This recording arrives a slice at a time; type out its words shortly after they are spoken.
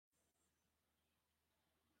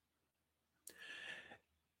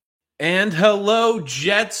And hello,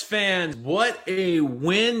 Jets fans. What a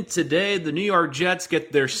win today. The New York Jets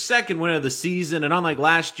get their second win of the season. And unlike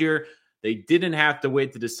last year, they didn't have to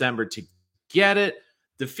wait to December to get it,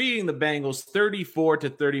 defeating the Bengals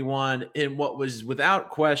 34-31 in what was without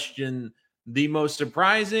question the most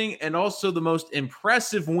surprising and also the most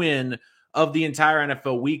impressive win of the entire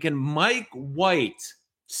NFL weekend. Mike White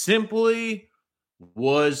simply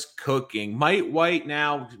was cooking. Mike White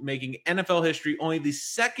now making NFL history, only the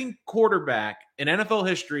second quarterback in NFL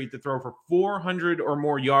history to throw for 400 or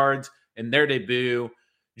more yards in their debut,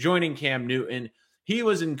 joining Cam Newton. He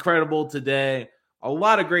was incredible today. A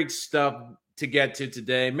lot of great stuff to get to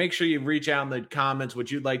today. Make sure you reach out in the comments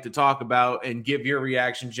what you'd like to talk about and give your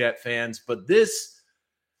reaction, Jet fans. But this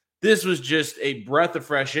was just a breath of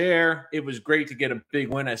fresh air. It was great to get a big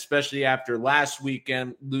win, especially after last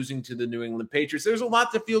weekend losing to the New England Patriots. There's a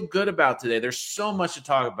lot to feel good about today. There's so much to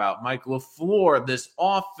talk about. Mike LaFleur, this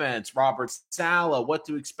offense, Robert Saleh, what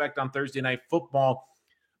to expect on Thursday Night Football.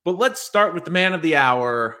 But let's start with the man of the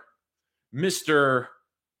hour, Mr.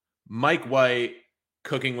 Mike White,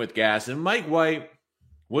 cooking with gas. And Mike White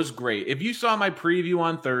was great. If you saw my preview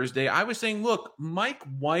on Thursday, I was saying, look, Mike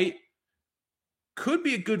White could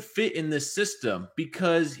be a good fit in this system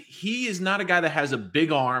because he is not a guy that has a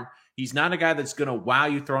big arm. He's not a guy that's going to wow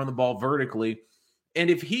you throwing the ball vertically. And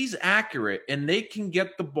if he's accurate and they can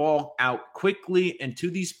get the ball out quickly and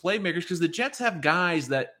to these playmakers, because the Jets have guys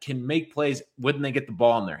that can make plays when they get the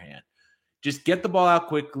ball in their hand. Just get the ball out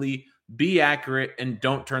quickly, be accurate, and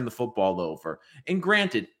don't turn the football over. And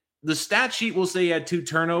granted, the stat sheet will say he had 2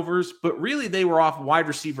 turnovers, but really they were off wide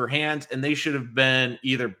receiver hands, and they should have been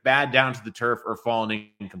either bad down to the turf or fallen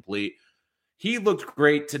incomplete. He looked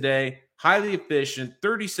great today, highly efficient,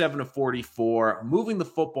 37-44, moving the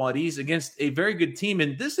football at ease against a very good team.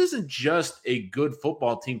 And this isn't just a good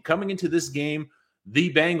football team. Coming into this game,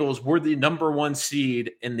 the Bengals were the number 1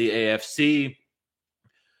 seed in the AFC.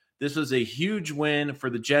 This was a huge win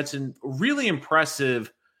for the Jets and really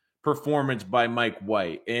impressive performance by Mike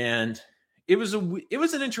White. And it was an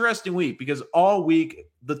interesting week because all week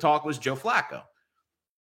the talk was Joe Flacco.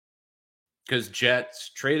 Because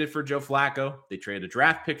Jets traded for Joe Flacco. They traded a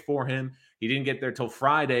draft pick for him. He didn't get there till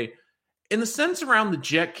Friday. And the sense around the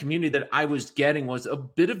Jet community that I was getting was a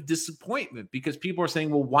bit of disappointment because people are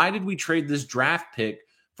saying, well, why did we trade this draft pick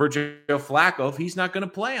for Joe Flacco if he's not going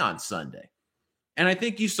to play on Sunday? And I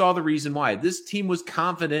think you saw the reason why. This team was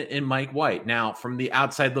confident in Mike White. Now, from the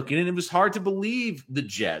outside looking in, it was hard to believe the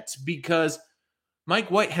Jets because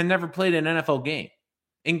Mike White had never played an NFL game.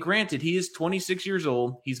 And granted, he is 26 years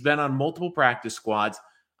old. He's been on multiple practice squads.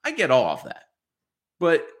 I get all of that.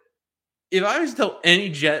 But if I was to tell any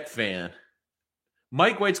Jet fan,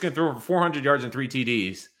 Mike White's going to throw for 400 yards and 3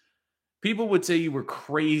 TDs, people would say you were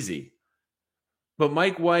crazy. But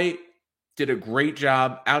Mike White did a great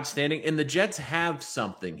job, outstanding, and the Jets have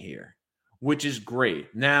something here, which is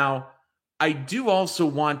great. Now, I do also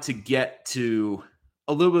want to get to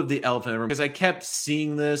a little bit of the elephant in the room because I kept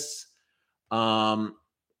seeing this all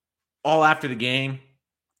after the game.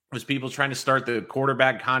 It was people trying to start the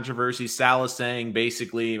quarterback controversy. Saleh saying,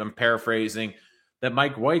 basically, I'm paraphrasing, that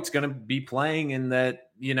Mike White's going to be playing and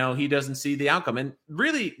that, he doesn't see the outcome. And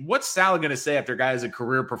really, what's Saleh going to say after a guy has a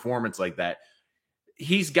career performance like that?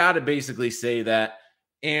 He's got to basically say that.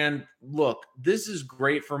 And look, this is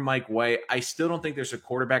great for Mike White. I still don't think there's a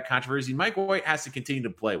quarterback controversy. Mike White has to continue to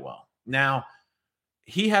play well. Now,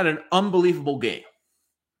 he had an unbelievable game.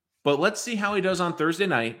 But let's see how he does on Thursday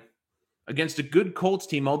night against a good Colts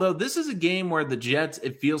team. Although this is a game where the Jets,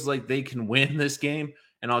 it feels like they can win this game.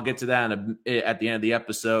 And I'll get to that at the end of the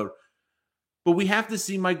episode. But we have to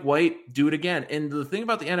see Mike White do it again. And the thing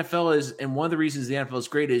about the NFL is, and one of the reasons the NFL is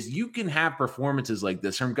great is you can have performances like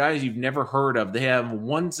this from guys you've never heard of. They have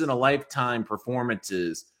once-in-a-lifetime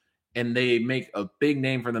performances, and they make a big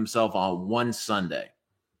name for themselves on one Sunday.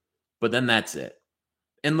 But then that's it.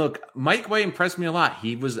 And look, Mike White impressed me a lot.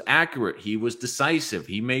 He was accurate. He was decisive.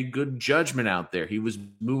 He made good judgment out there. He was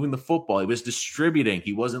moving the football. He was distributing.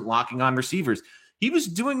 He wasn't locking on receivers. He was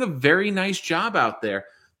doing a very nice job out there.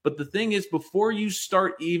 But the thing is, before you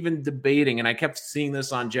start even debating, and I kept seeing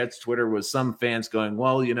this on Jets Twitter with some fans going,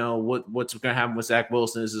 well, what's going to happen with Zach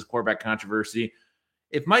Wilson? Is this quarterback controversy?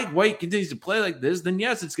 If Mike White continues to play like this, then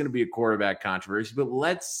yes, it's going to be a quarterback controversy. But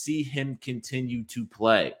let's see him continue to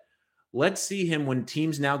play. Let's see him when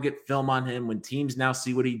teams now get film on him, when teams now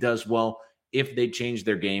see what he does well, if they change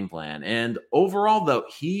their game plan. And overall, though,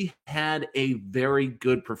 he had a very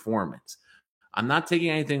good performance. I'm not taking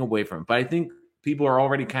anything away from him, but I think people are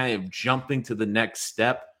already kind of jumping to the next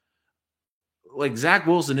step. Like Zach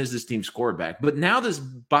Wilson is this team's quarterback, but now this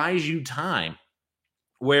buys you time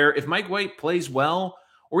where if Mike White plays well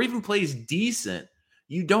or even plays decent,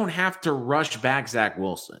 you don't have to rush back Zach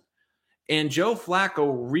Wilson. And Joe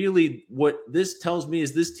Flacco, really, what this tells me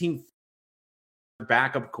is this team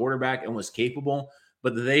backup quarterback and was capable,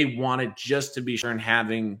 but they wanted just to be sure and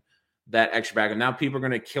having that extra backup. Now people are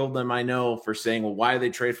going to kill them, I know, for saying, well, why did they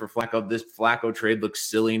trade for Flacco? This Flacco trade looks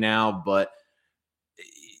silly now, but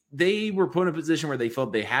they were put in a position where they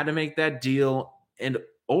felt they had to make that deal. And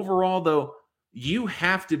overall, though, you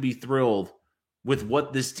have to be thrilled with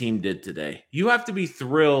what this team did today. You have to be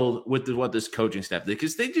thrilled with what this coaching staff did,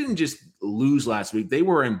 because they didn't just lose last week. They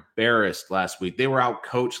were embarrassed last week. They were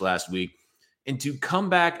outcoached last week. And to come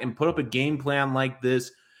back and put up a game plan like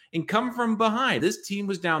this and come from behind, this team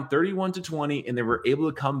was down 31-20, and they were able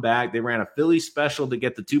to come back. They ran a Philly special to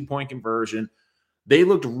get the 2-point conversion. They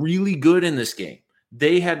looked really good in this game.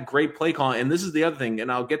 They had great play calling. And this is the other thing,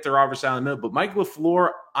 and I'll get to Robert Saleh in a minute, but Mike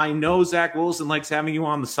LaFleur, I know Zach Wilson likes having you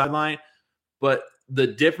on the sideline, but the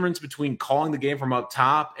difference between calling the game from up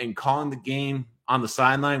top and calling the game on the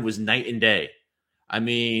sideline was night and day. I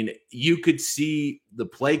mean, you could see the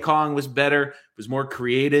play calling was better. It was more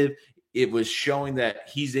creative. It was showing that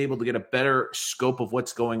he's able to get a better scope of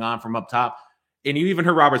what's going on from up top. And you even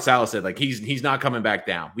heard Robert Saleh said, like, he's not coming back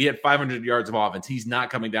down. We had 500 yards of offense. He's not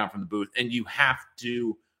coming down from the booth. And you have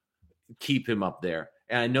to keep him up there.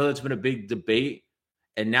 And I know that's been a big debate.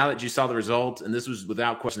 And now that you saw the results, and this was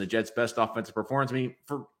without question the Jets' best offensive performance, I mean,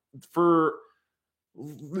 for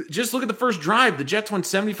just look at the first drive. The Jets went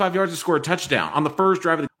 75 yards to score a touchdown on the first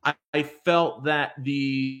drive. I felt that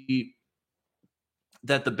the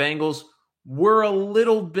Bengals were a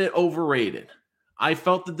little bit overrated. I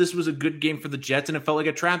felt that this was a good game for the Jets, and it felt like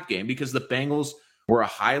a trap game because the Bengals were a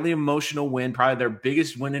highly emotional win, probably their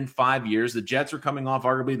biggest win in 5 years. The Jets were coming off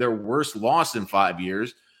arguably their worst loss in 5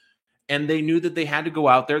 years, and they knew that they had to go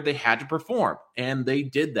out there. They had to perform, and they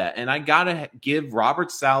did that. And I got to give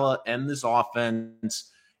Robert Saleh and this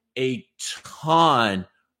offense a ton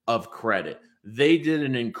of credit. They did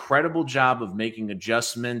an incredible job of making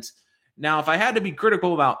adjustments. Now, if I had to be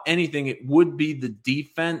critical about anything, it would be the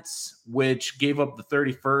defense, which gave up the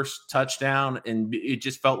 31st touchdown, and it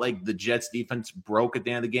just felt like the Jets defense broke at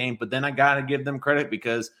the end of the game. But then I got to give them credit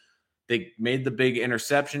because they made the big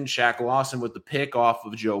interception, Shaq Lawson with the pick off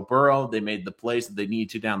of Joe Burrow. They made the plays that they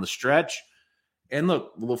needed to down the stretch. And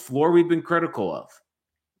look, LaFleur we've been critical of.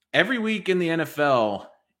 Every week in the NFL,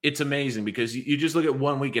 it's amazing because you just look at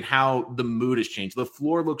 1 week and how the mood has changed.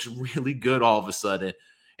 LaFleur looks really good all of a sudden.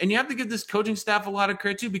 And you have to give this coaching staff a lot of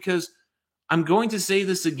credit too, because I'm going to say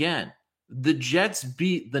this again. The Jets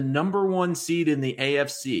beat the number 1 seed in the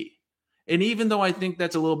AFC. And even though I think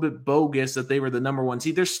that's a little bit bogus that they were the number 1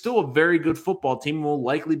 seed, they're still a very good football team and will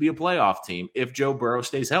likely be a playoff team if Joe Burrow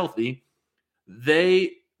stays healthy.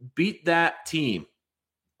 They beat that team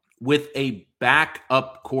with a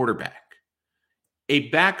backup quarterback. A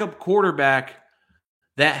backup quarterback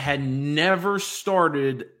that had never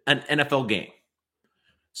started an NFL game.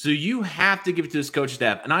 So you have to give it to this coaching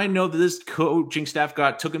staff. And I know that this coaching staff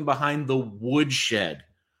got taken behind the woodshed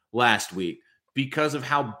last week because of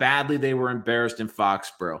how badly they were embarrassed in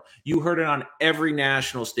Foxborough. You heard it on every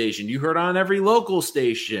national station. You heard it on every local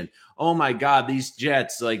station. Oh my God, these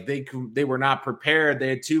Jets, like they were not prepared. They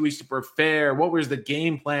had 2 weeks to prepare. What was the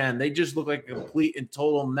game plan? They just look like a complete and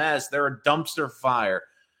total mess. They're a dumpster fire.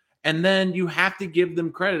 And then you have to give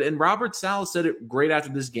them credit. And Robert Saleh said it great after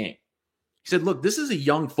this game. He said, look, this is a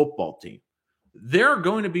young football team. There are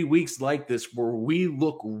going to be weeks like this where we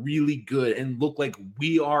look really good and look like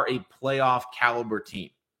we are a playoff caliber team.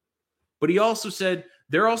 But he also said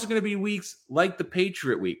there are also going to be weeks like the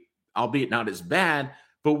Patriot week, albeit not as bad,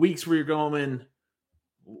 but weeks where you're going,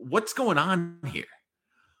 what's going on here?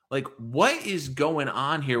 Like, what is going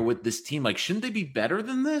on here with this team? Like, shouldn't they be better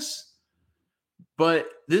than this? But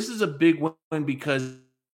this is a big win because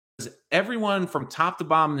everyone from top to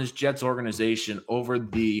bottom in this Jets organization over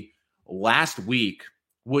the last week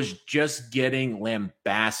was just getting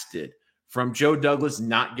lambasted from Joe Douglas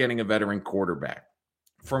not getting a veteran quarterback,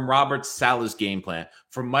 from Robert Saleh's game plan,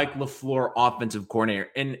 from Mike LaFleur, offensive coordinator.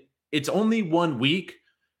 And it's only 1 week,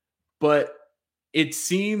 but it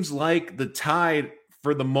seems like the tide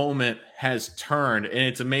for the moment has turned, and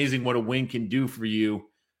it's amazing what a win can do for you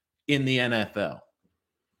in the NFL.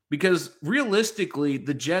 Because realistically,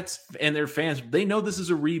 the Jets and their fans, they know this is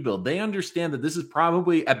a rebuild. They understand that this is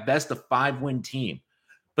probably at best a 5-win team.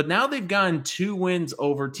 But now they've gotten 2 wins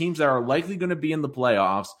over teams that are likely going to be in the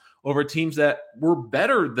playoffs, over teams that were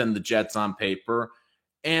better than the Jets on paper,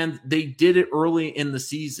 and they did it early in the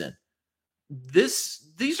season. This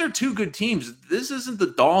these are two good teams. This isn't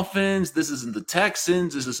the Dolphins. This isn't the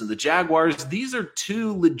Texans. This isn't the Jaguars. These are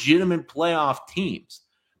two legitimate playoff teams.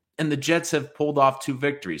 And the Jets have pulled off 2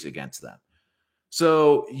 victories against them.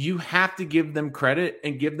 So you have to give them credit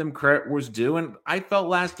and give them credit where it's due. And I felt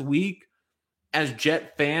last week, as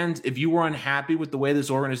Jet fans, if you were unhappy with the way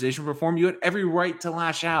this organization performed, you had every right to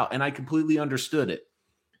lash out. And I completely understood it.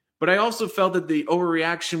 But I also felt that the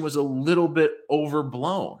overreaction was a little bit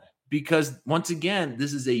overblown because, once again,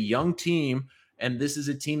 this is a young team and this is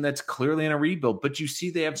a team that's clearly in a rebuild. But you see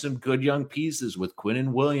they have some good young pieces with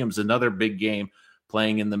Quinnen Williams, another big game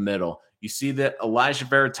playing in the middle. You see that Elijah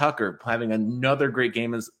Vera-Tucker having another great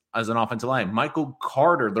game as an offensive line. Michael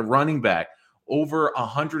Carter, the running back, over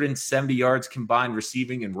 170 yards combined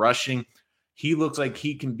receiving and rushing. He looks like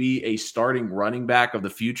he can be a starting running back of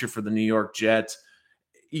the future for the New York Jets.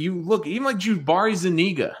 You look, even like Jabari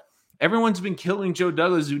Zuniga. Everyone's been killing Joe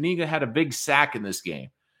Douglas. Zuniga had a big sack in this game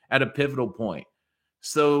at a pivotal point.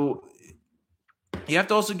 So you have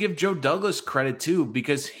to also give Joe Douglas credit too,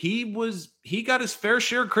 because he got his fair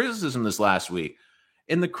share of criticism this last week.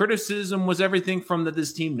 And the criticism was everything from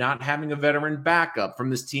this team not having a veteran backup, from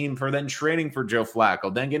this team for then trading for Joe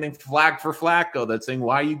Flacco, then getting flagged for Flacco. That's saying,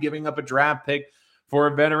 why are you giving up a draft pick for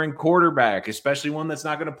a veteran quarterback, especially one that's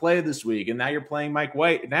not going to play this week? And now you're playing Mike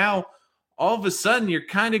White. Now, all of a sudden, you're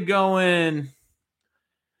kind of going,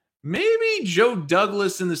 maybe Joe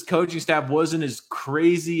Douglas and this coaching staff wasn't as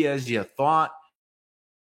crazy as you thought.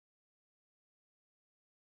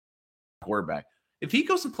 Quarterback. If he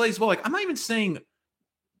goes and plays well, like, I'm not even saying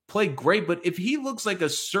play great, but if he looks like a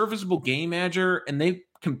serviceable game manager and they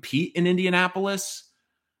compete in Indianapolis,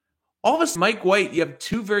 all of a sudden, Mike White, you have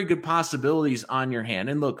 2 very good possibilities on your hand.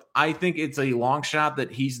 And look, I think it's a long shot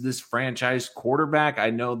that he's this franchise quarterback. I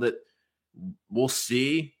know that we'll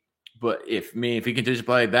see, but if he continues to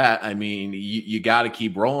play like that, I mean, you got to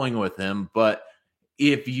keep rolling with him. But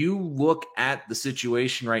if you look at the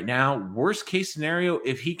situation right now, worst case scenario,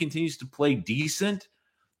 if he continues to play decent,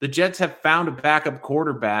 the Jets have found a backup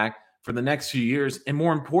quarterback for the next few years. And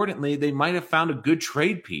more importantly, they might have found a good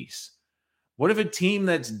trade piece. What if a team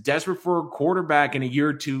that's desperate for a quarterback in a year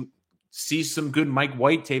or two sees some good Mike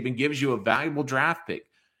White tape and gives you a valuable draft pick?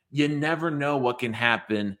 You never know what can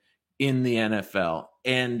happen in the NFL.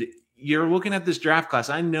 And you're looking at this draft class.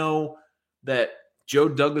 I know that Joe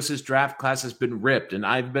Douglas's draft class has been ripped, and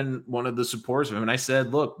I've been one of the supporters of him. And I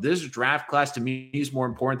said, look, this draft class to me is more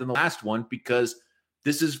important than the last one because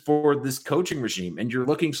this is for this coaching regime. And you're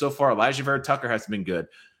looking so far, Elijah Vera-Tucker has been good.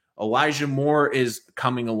 Elijah Moore is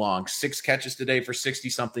coming along, 6 catches today for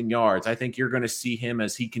 60-something yards. I think you're going to see him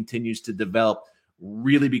as he continues to develop,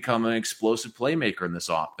 really become an explosive playmaker in this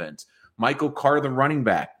offense. Michael Carter, the running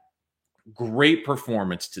back, great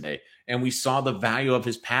performance today. And we saw the value of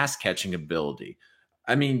his pass catching ability.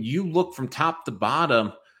 I mean, you look from top to bottom,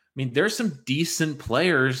 I mean, there's some decent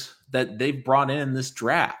players that they've brought in this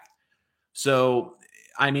draft. So,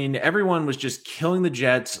 I mean, everyone was just killing the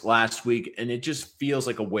Jets last week, and it just feels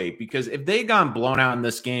like a weight because if they gone blown out in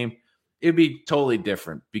this game, it'd be totally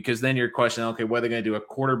different because then you're questioning, okay, what are they going to do? A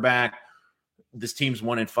quarterback? This team's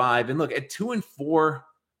 1-5. And look, at 2-4,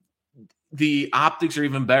 the optics are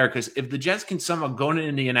even better because if the Jets can somehow go into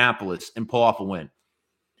Indianapolis and pull off a win,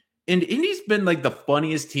 and Indy's been like the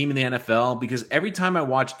funniest team in the NFL because every time I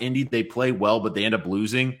watch Indy, they play well, but they end up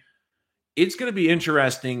losing. It's going to be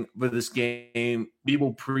interesting with this game. We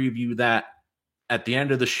will preview that at the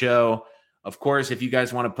end of the show. Of course, if you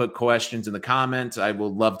guys want to put questions in the comments, I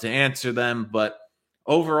will love to answer them. But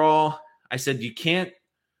overall, I said you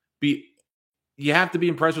have to be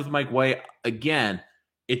impressed with Mike White. Again,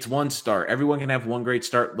 it's one start. Everyone can have one great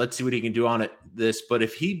start. Let's see what he can do on this. But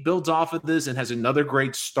if he builds off of this and has another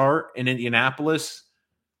great start in Indianapolis,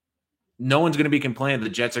 no one's going to be complaining the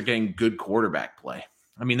Jets are getting good quarterback play.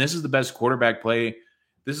 I mean, this is the best quarterback play.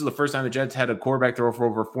 This is the first time the Jets had a quarterback throw for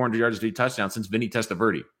over 400 yards to 3 touchdowns since Vinny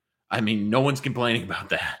Testaverde. I mean, no one's complaining about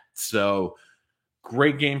that. So,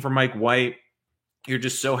 great game for Mike White. You're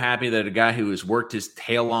just so happy that a guy who has worked his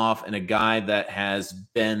tail off and a guy that has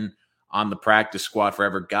been on the practice squad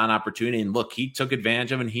forever got an opportunity. And look, he took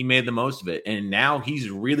advantage of it and he made the most of it. And now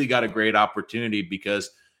he's really got a great opportunity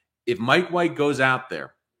because if Mike White goes out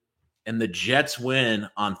there and the Jets win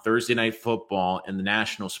on Thursday Night Football in the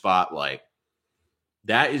national spotlight,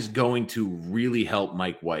 that is going to really help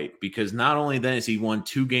Mike White because not only then has he won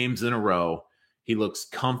 2 games in a row, he looks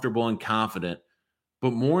comfortable and confident,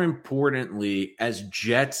 but more importantly, as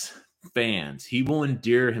Jets fans, he will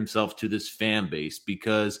endear himself to this fan base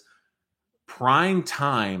because prime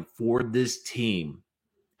time for this team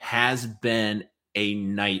has been a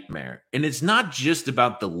nightmare. And it's not just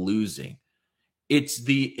about the losing. It's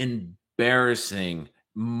the embarrassing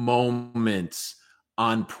moments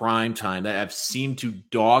on primetime that have seemed to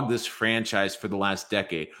dog this franchise for the last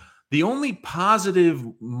decade. The only positive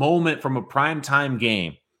moment from a primetime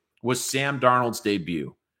game was Sam Darnold's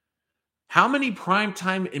debut. How many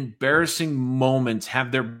primetime embarrassing moments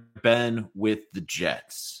have there been with the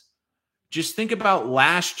Jets? Just think about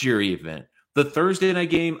last year, even the Thursday night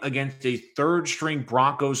game against a third string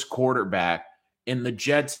Broncos quarterback, and the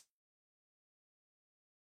Jets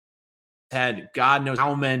had God knows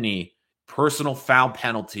how many personal foul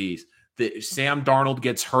penalties. That Sam Darnold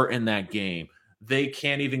gets hurt in that game. They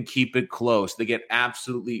can't even keep it close. They get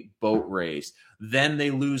absolutely boat raced. Then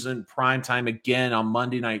they lose in primetime again on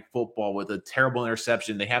Monday Night Football with a terrible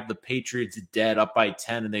interception. They have the Patriots dead up by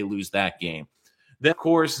 10, and they lose that game. Then, of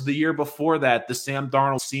course, the year before that, the Sam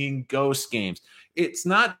Darnold seeing ghost games. It's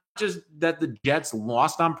not just that the Jets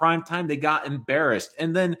lost on primetime. They got embarrassed.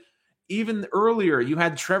 And then even earlier, you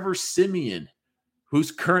had Trevor Siemian,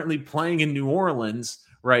 who's currently playing in New Orleans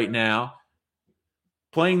right now,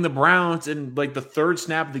 playing the Browns, and like the third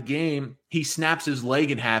snap of the game, he snaps his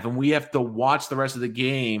leg in half, and we have to watch the rest of the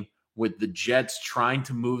game with the Jets trying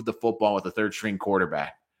to move the football with a third-string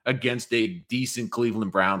quarterback against a decent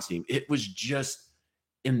Cleveland Browns team. It was just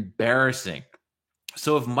embarrassing.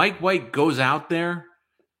 So if Mike White goes out there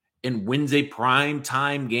and wins a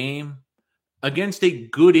prime-time game against a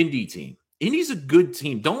good Indy team, Indy's a good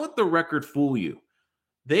team. Don't let the record fool you.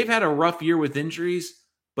 They've had a rough year with injuries,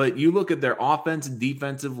 but you look at their offense and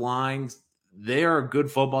defensive lines, they are a good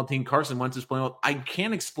football team. Carson Wentz is playing well. I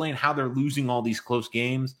can't explain how they're losing all these close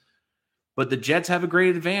games, but the Jets have a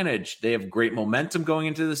great advantage. They have great momentum going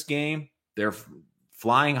into this game. They're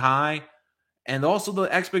flying high, and also the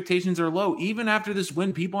expectations are low. Even after this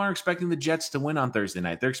win, people aren't expecting the Jets to win on Thursday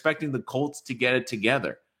night. They're expecting the Colts to get it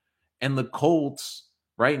together. And the Colts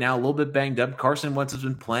right now, a little bit banged up. Carson Wentz has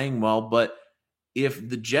been playing well, but if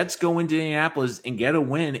the Jets go into Indianapolis and get a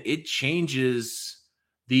win, it changes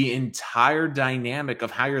the entire dynamic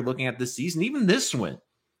of how you're looking at this season, even this win.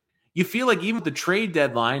 You feel like even with the trade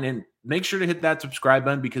deadline, and make sure to hit that subscribe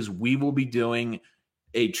button because we will be doing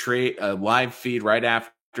a live feed right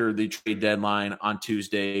after the trade deadline on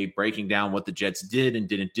Tuesday, breaking down what the Jets did and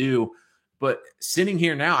didn't do. But sitting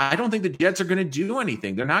here now, I don't think the Jets are going to do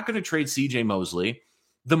anything. They're not going to trade C.J. Mosley.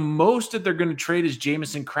 The most that they're going to trade is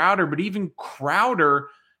Jamison Crowder, but even Crowder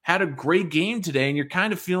had a great game today, and you're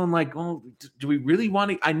kind of feeling like, oh, do we really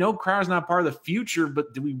want to – I know Crowder's not part of the future,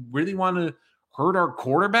 but do we really want to hurt our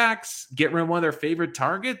quarterbacks, get rid of one of their favorite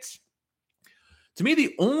targets? To me,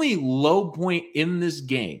 the only low point in this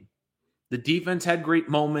game, the defense had great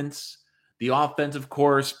moments. The offense, of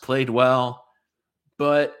course, played well,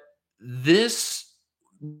 but this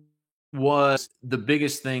was the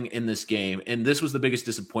biggest thing in this game, and this was the biggest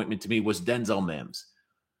disappointment to me, was Denzel Mims.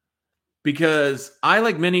 Because I,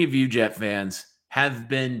 like many of you Jet fans, have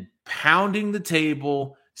been pounding the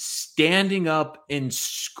table, standing up and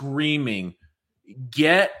screaming,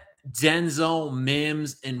 get Denzel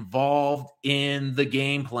Mims involved in the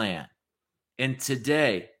game plan. And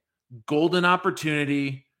today, golden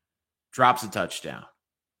opportunity, drops a touchdown.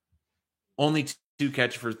 Only 2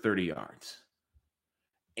 catches for 30 yards.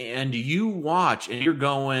 And you watch and you're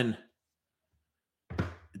going,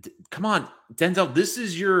 come on, Denzel, this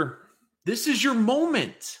is your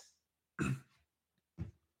moment.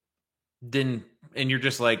 And you're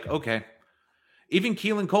just like, okay. Even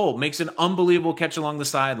Keelan Cole makes an unbelievable catch along the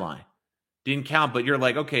sideline. Didn't count, but you're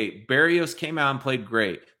like, okay, Berrios came out and played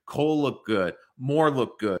great. Cole looked good. Moore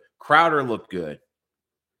looked good. Crowder looked good.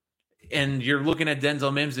 And you're looking at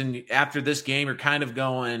Denzel Mims, and after this game, you're kind of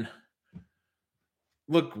going,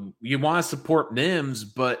 look, you want to support Mims,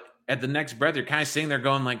 but at the next breath, you're kind of sitting there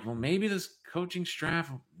going like, well, maybe this coaching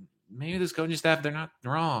staff, they're not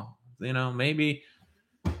wrong. You know, maybe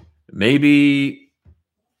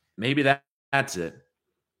that's it.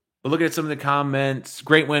 But look at some of the comments.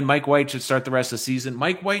 Great win. Mike White should start the rest of the season.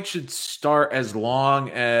 Mike White should start as long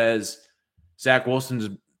as Zach Wilson's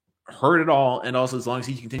hurt it all, and also as long as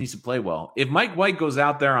he continues to play well. If Mike White goes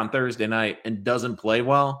out there on Thursday night and doesn't play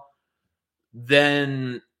well,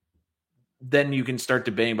 then you can start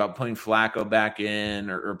debating about putting Flacco back in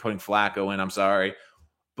or putting Flacco in. I'm sorry.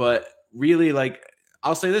 But really, like,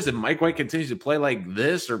 I'll say this. If Mike White continues to play like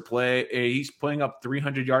this or he's putting up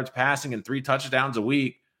 300 yards passing and 3 touchdowns a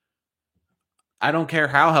week, I don't care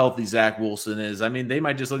how healthy Zach Wilson is. I mean, they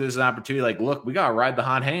might just look at this as an opportunity like, look, we got to ride the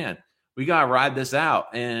hot hand. We got to ride this out.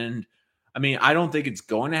 And, I mean, I don't think it's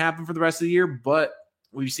going to happen for the rest of the year, but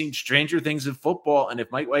we've seen stranger things in football. And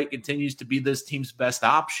if Mike White continues to be this team's best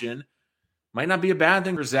option, might not be a bad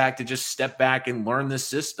thing for Zach to just step back and learn this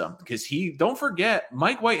system, because don't forget,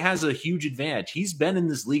 Mike White has a huge advantage. He's been in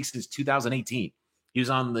this league since 2018. He was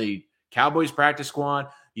on the Cowboys practice squad.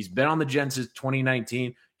 He's been on the Jets since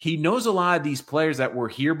 2019. He knows a lot of these players that were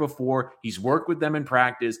here before. He's worked with them in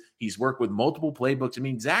practice. He's worked with multiple playbooks. I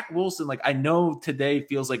mean, Zach Wilson, like, I know today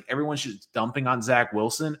feels like everyone's just dumping on Zach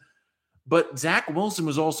Wilson, but Zach Wilson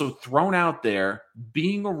was also thrown out there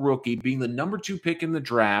being a rookie, being the number 2 pick in the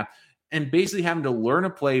draft, and basically having to learn a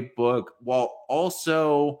playbook while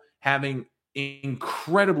also having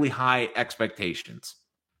incredibly high expectations.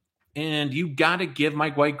 And you got to give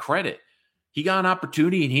Mike White credit. He got an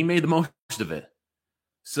opportunity and he made the most of it.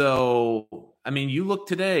 So, I mean, you look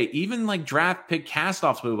today, even like draft pick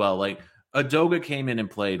castoffs played well. Like Adoga came in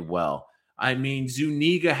and played well. I mean,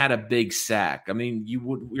 Zuniga had a big sack. I mean,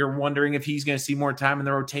 you're wondering if he's going to see more time in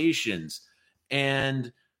the rotations.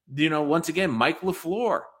 And, once again, Mike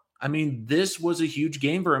LaFleur. I mean, this was a huge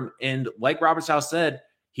game for him. And like Robert Saleh said,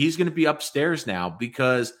 he's going to be upstairs now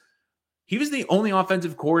because he was the only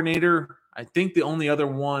offensive coordinator. I think the only other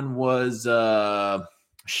one was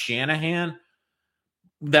Shanahan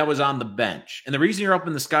that was on the bench. And the reason you're up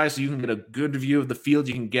in the sky is so you can get a good view of the field.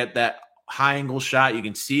 You can get that high angle shot. You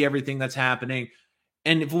can see everything that's happening.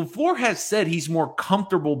 And if LaFleur has said he's more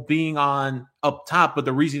comfortable being on up top, but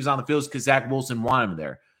the reason he's on the field is because Zach Wilson wanted him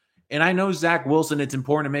there. And I know Zach Wilson, it's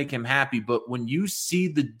important to make him happy, but when you see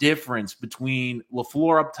the difference between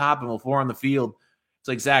LaFleur up top and LaFleur on the field, it's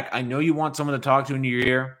like, Zach, I know you want someone to talk to in your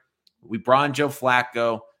ear. We brought in Joe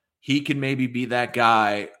Flacco. He can maybe be that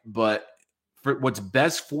guy, but for what's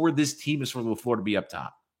best for this team is for LaFleur to be up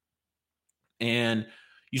top. And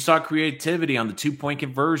you saw creativity on the 2-point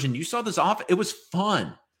conversion. You saw this off. It was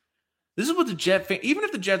fun. This is what the Jet fan, even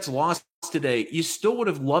if the Jets lost today, you still would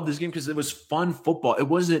have loved this game because it was fun football. It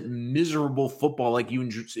wasn't miserable football like you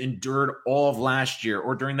endured all of last year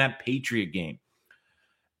or during that Patriot game.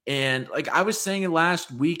 And like I was saying it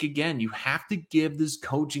last week again, you have to give this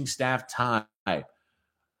coaching staff time.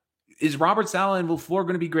 Is Robert Saleh and LaFleur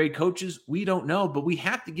going to be great coaches? We don't know, but we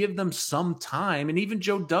have to give them some time. And even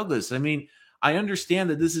Joe Douglas, I mean, I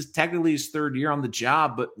understand that this is technically his 3rd year on the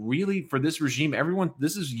job, but really for this regime,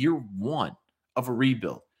 this is year 1 of a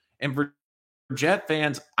rebuild. And for Jet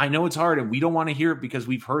fans, I know it's hard and we don't want to hear it because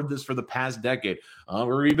we've heard this for the past decade. Oh,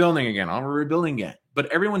 we're rebuilding again. Oh, we're rebuilding again.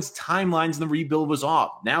 But everyone's timelines in the rebuild was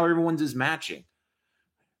off. Now everyone's is matching.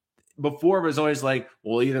 Before it was always like,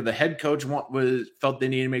 well, either the head coach felt they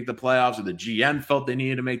needed to make the playoffs, or the GM felt they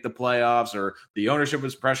needed to make the playoffs, or the ownership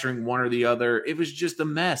was pressuring one or the other. It was just a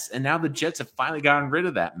mess. And now the Jets have finally gotten rid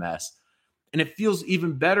of that mess. And it feels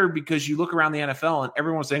even better because you look around the NFL and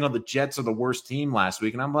everyone's saying, oh, the Jets are the worst team last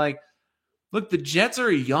week. And I'm like, look, the Jets are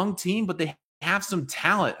a young team, but they have some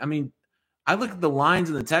talent. I mean, I look at the Lions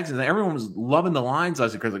and the Texans, and everyone was loving the Lions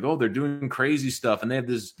last week because like, oh, they're doing crazy stuff. And they have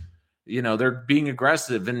this, they're being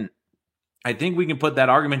aggressive. And I think we can put that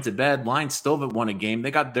argument to bed. Lions still haven't won a game. They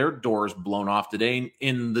got their doors blown off today.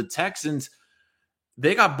 In the Texans,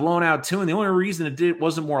 they got blown out too. And the only reason it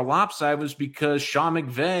wasn't more lopsided was because Sean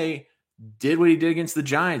McVay did what he did against the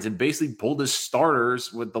Giants and basically pulled his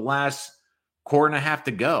starters with the last quarter and a half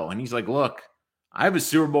to go. And he's like, look, I have a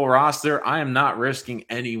Super Bowl roster. I am not risking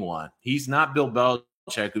anyone. He's not Bill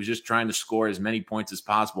Belichick, who's just trying to score as many points as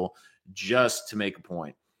possible just to make a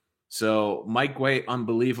point. So Mike White,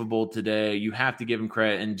 unbelievable today. You have to give him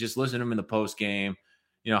credit and just listen to him in the post game,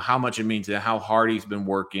 how much it means to how hard he's been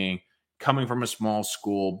working, coming from a small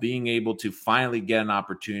school, being able to finally get an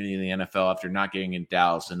opportunity in the NFL after not getting in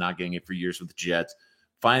Dallas and not getting it for years with the Jets,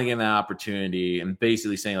 finally getting that opportunity and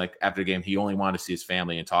basically saying like after the game, he only wanted to see his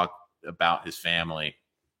family and talk about his family.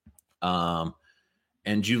 And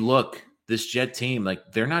you look, this Jet team,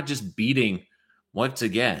 like they're not just beating once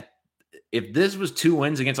again. If this was 2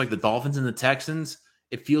 wins against like the Dolphins and the Texans,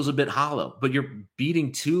 it feels a bit hollow. But you're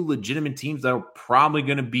beating 2 legitimate teams that are probably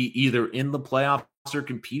going to be either in the playoffs or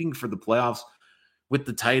competing for the playoffs with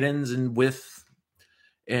the Titans and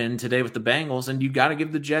today with the Bengals. And you got to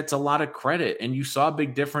give the Jets a lot of credit. And you saw a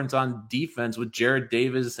big difference on defense with Jared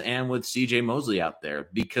Davis and with CJ Mosley out there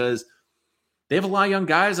because they have a lot of young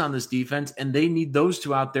guys on this defense and they need those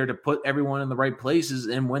 2 out there to put everyone in the right places.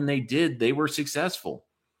 And when they did, they were successful.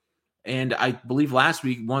 And I believe last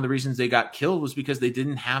week, one of the reasons they got killed was because they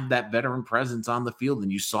didn't have that veteran presence on the field.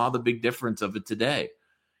 And you saw the big difference of it today.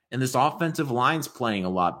 And this offensive line's playing a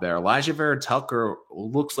lot better. Elijah Vera Tucker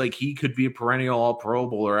looks like he could be a perennial all-Pro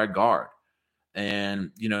Bowler at guard.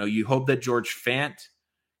 And, you hope that George Fant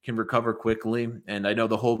can recover quickly. And I know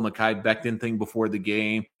the whole Mekhi Becton thing before the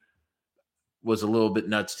game was a little bit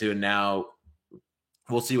nuts too. And now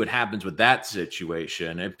we'll see what happens with that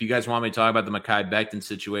situation. If you guys want me to talk about the Mekhi Becton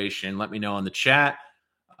situation, let me know in the chat.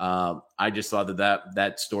 I just thought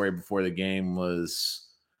that story before the game was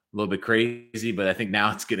a little bit crazy, but I think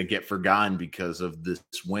now it's going to get forgotten because of this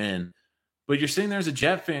win. But you're sitting there as a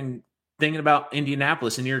Jet fan thinking about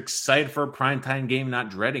Indianapolis, and you're excited for a primetime game, not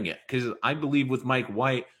dreading it. Because I believe with Mike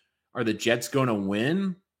White, are the Jets going to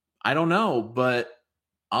win? I don't know, but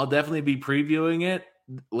I'll definitely be previewing it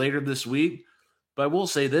later this week. But I will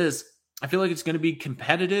say this. I feel like it's going to be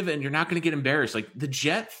competitive, and you're not going to get embarrassed. Like, the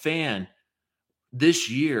Jet fan this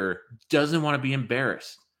year doesn't want to be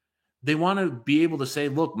embarrassed. They want to be able to say,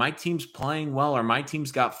 look, my team's playing well, or my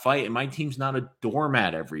team's got fight, and my team's not a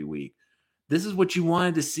doormat every week. This is what you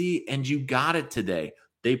wanted to see, and you got it today.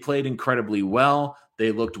 They played incredibly well.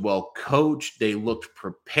 They looked well coached. They looked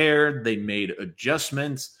prepared. They made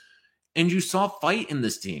adjustments, and you saw fight in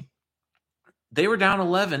this team. They were down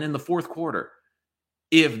 11 in the fourth quarter.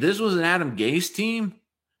 If this was an Adam Gase team,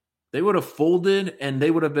 they would have folded, and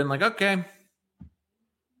they would have been like, okay,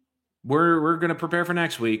 we're going to prepare for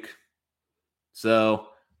next week. So,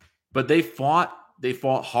 but they fought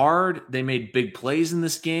hard. They made big plays in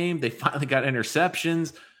this game. They finally got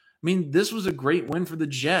interceptions. I mean, this was a great win for the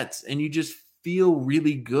Jets, and you just feel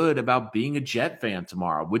really good about being a Jet fan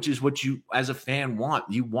tomorrow, which is what you as a fan want.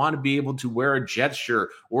 You want to be able to wear a Jets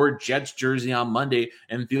shirt or a Jets jersey on Monday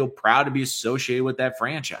and feel proud to be associated with that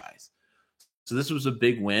franchise. So this was a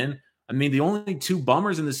big win. I mean, the only two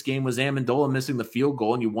bummers in this game was Amendola missing the field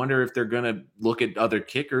goal, and you wonder if they're going to look at other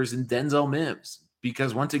kickers, and Denzel Mims.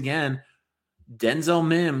 Because once again, Denzel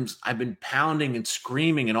Mims, I've been pounding and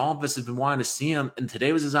screaming, and all of us have been wanting to see him, and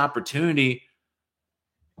today was his opportunity.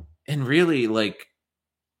 And really, like,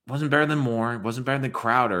 wasn't better than Moore, wasn't better than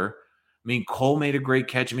Crowder. I mean, Cole made a great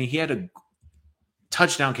catch. I mean, he had a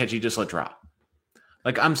touchdown catch he just let drop.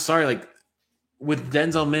 Like, I'm sorry, like, with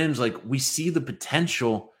Denzel Mims, like, we see the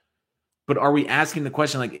potential. But are we asking the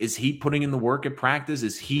question, like, is he putting in the work at practice?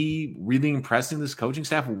 Is he really impressing this coaching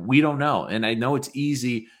staff? We don't know. And I know it's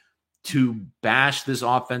easy to bash this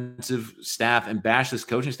offensive staff and bash this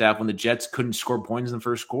coaching staff when the Jets couldn't score points in the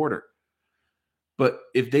first quarter. But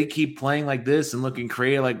if they keep playing like this and looking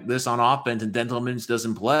creative like this on offense and Denzel Mims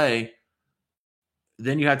doesn't play,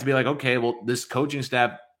 then you have to be like, okay, well, this coaching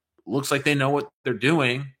staff looks like they know what they're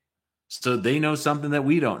doing. So they know something that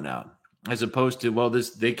we don't know. As opposed to, well,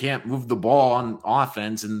 they can't move the ball on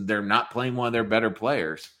offense and they're not playing one of their better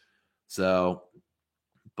players. So,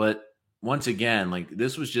 but once again, like,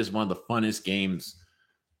 this was just one of the funnest games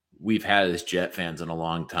we've had as Jet fans in a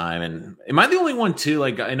long time. And am I the only one too?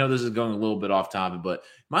 Like, I know this is going a little bit off topic, but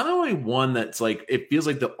am I the only one that's like, it feels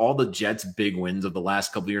like all the Jets' big wins of the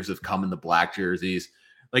last couple of years have come in the black jerseys?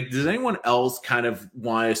 Like, does anyone else kind of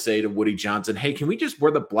want to say to Woody Johnson, hey, can we just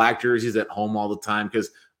wear the black jerseys at home all the time?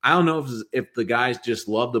 Because I don't know if the guys just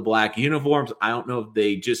love the black uniforms. I don't know if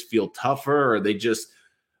they just feel tougher, or they just,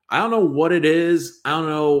 I don't know what it is. I don't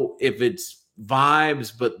know if it's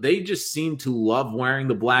vibes, but they just seem to love wearing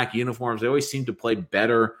the black uniforms. They always seem to play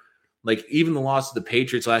better. Like, even the loss to the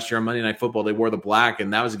Patriots last year on Monday Night Football, they wore the black,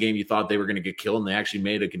 and that was a game you thought they were going to get killed, and they actually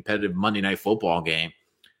made a competitive Monday Night Football game.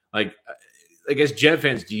 Like, I guess Jet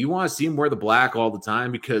fans, do you want to see them wear the black all the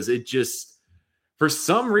time? Because it just, for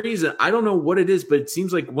some reason, I don't know what it is, but it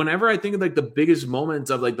seems like whenever I think of like the biggest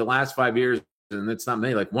moments of like the last 5 years, and it's not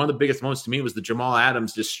many, like one of the biggest moments to me was the Jamal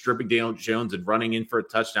Adams just stripping Daniel Jones and running in for a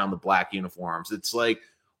touchdown in the black uniforms. It's like,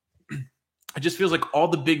 it just feels like all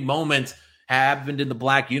the big moments happened in the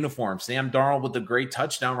black uniform. Sam Darnold with the great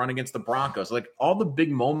touchdown run against the Broncos. Like, all the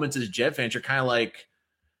big moments as Jet fans are kind of like,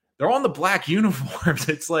 they're all in the black uniforms.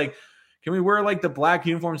 It's like, can we wear like the black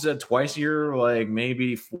uniforms twice a year, like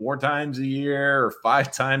maybe 4 times a year or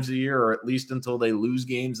 5 times a year, or at least until they lose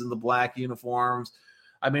games in the black uniforms?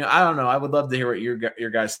 I mean, I don't know. I would love to hear what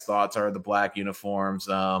your guys' thoughts are of the black uniforms.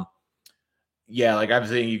 Yeah, like I'm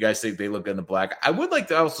saying, you guys think they look good in the black. I would like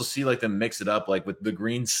to also see like them mix it up, like with the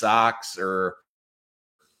green socks, or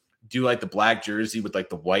do like the black jersey with like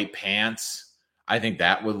the white pants. I think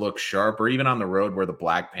that would look sharp, or even on the road wear the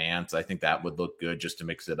black pants. I think that would look good just to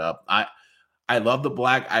mix it up. I love the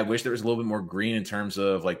black. I wish there was a little bit more green in terms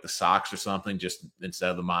of like the socks or something, just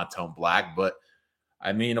instead of the monotone black. But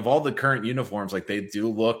I mean, of all the current uniforms, like, they do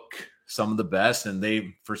look some of the best, and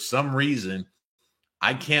they, for some reason,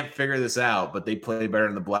 I can't figure this out, but they play better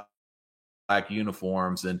in the black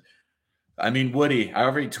uniforms. And I mean, Woody, I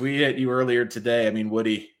already tweeted you earlier today. I mean,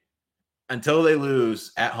 Woody, until they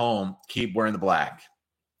lose at home, keep wearing the black.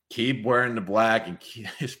 Keep wearing the black, and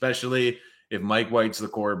especially if Mike White's the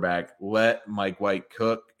quarterback, let Mike White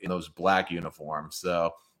cook in those black uniforms.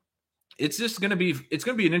 So it's going to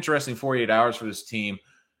be an interesting 48 hours for this team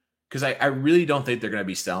because I really don't think they're going to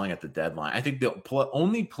be selling at the deadline. I think the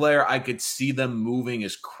only player I could see them moving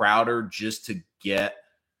is Crowder just to get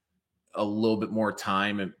a little bit more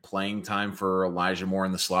time and playing time for Elijah Moore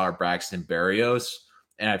in the slot or Braxton Berrios.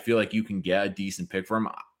 And I feel like you can get a decent pick for him.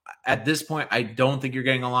 At this point, I don't think you're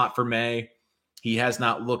getting a lot for May. He has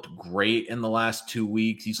not looked great in the last 2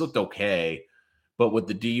 weeks. He's looked okay. But with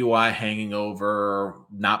the DUI hanging over,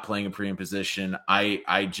 not playing a premium position,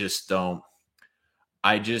 I just don't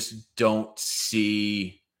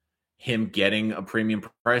see him getting a premium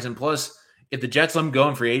price. And plus, if the Jets let him go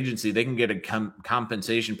in free agency, they can get a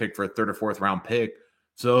compensation pick for a third or fourth round pick.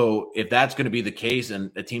 So if that's going to be the case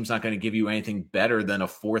and a team's not going to give you anything better than a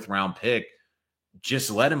fourth round pick,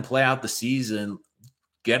 just let him play out the season,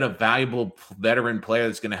 get a valuable veteran player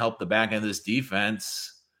that's going to help the back end of this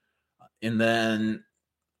defense, and then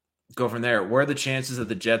go from there. Where are the chances that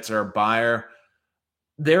the Jets are a buyer?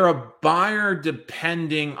 They're a buyer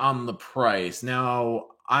depending on the price. Now,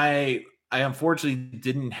 I unfortunately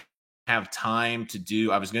didn't have time to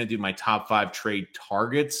do. I was going to do my top 5 trade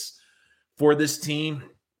targets for this team,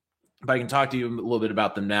 but I can talk to you a little bit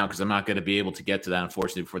about them now because I'm not going to be able to get to that,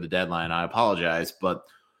 unfortunately, before the deadline. I apologize, but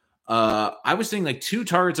I was saying like 2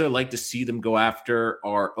 targets I'd like to see them go after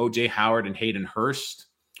are OJ Howard and Hayden Hurst,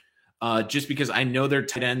 just because I know they're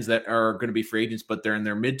tight ends that are going to be free agents, but they're in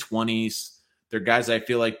their mid-20s. They're guys I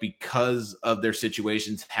feel like because of their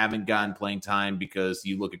situations haven't gotten playing time because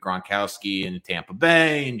you look at Gronkowski in Tampa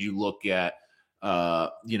Bay and you look at,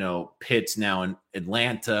 Pitts now in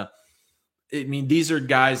Atlanta. I mean, these are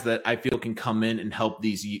guys that I feel can come in and help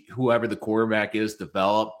whoever the quarterback is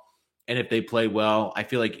develop. And if they play well, I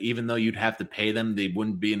feel like even though you'd have to pay them, they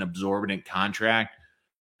wouldn't be an absorbent contract.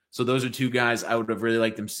 So those are 2 guys I would have really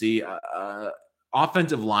liked them see.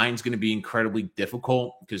 Offensive line is going to be incredibly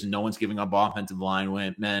difficult because no one's giving up offensive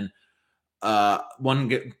line men.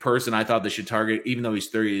 One person I thought they should target, even though he's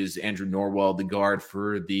 30, is Andrew Norwell, the guard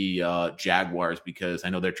for the Jaguars, because I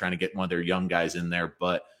know they're trying to get one of their young guys in there.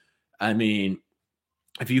 But, I mean,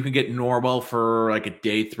 if you can get Norwell for like a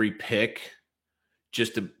day 3 pick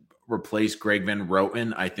just to replace Greg Van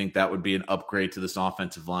Roten, I think that would be an upgrade to this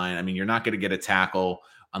offensive line. I mean, you're not going to get a tackle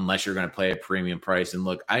unless you're going to play a premium price. And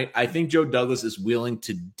look, I think Joe Douglas is willing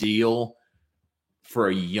to deal for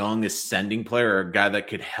a young ascending player or a guy that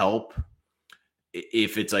could help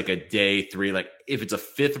if it's like a day 3, like if it's a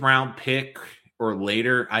 5th round pick or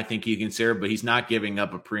later, I think he can consider, but he's not giving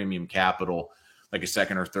up a premium capital like a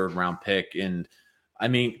 2nd or 3rd round pick. And I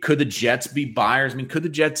mean, could the Jets be buyers? I mean, could the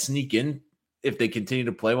Jets sneak in if they continue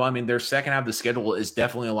to play well? I mean, their second half of the schedule is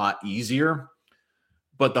definitely a lot easier.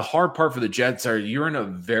 But the hard part for the Jets are you're in a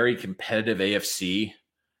very competitive AFC.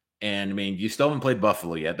 And, I mean, you still haven't played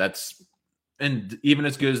Buffalo yet. And even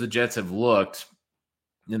as good as the Jets have looked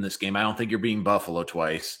in this game, I don't think you're beating Buffalo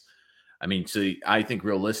twice. I mean, so I think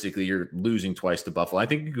realistically you're losing twice to Buffalo. I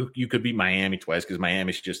think you could beat Miami twice because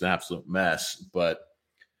Miami's just an absolute mess. But,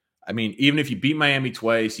 I mean, even if you beat Miami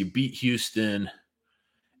twice, you beat Houston,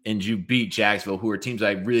 and you beat Jacksonville, who are teams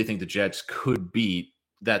I really think the Jets could beat,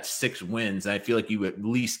 that's 6 wins. I feel like you at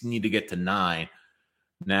least need to get to 9.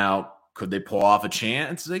 Now, could they pull off a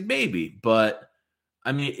chance? Like maybe, but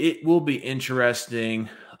I mean, it will be interesting.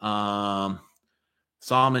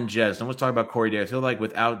 Solomon Jets. No one's talking about Corey Davis. I feel like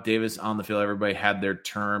without Davis on the field, everybody had their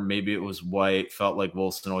term. Maybe it was White. Felt like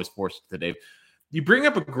Wilson always forced it to Davis. You bring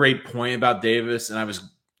up a great point about Davis, and I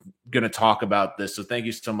was going to talk about this. So thank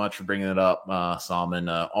you so much for bringing it up, Solomon.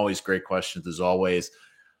 Always great questions as always.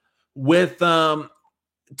 With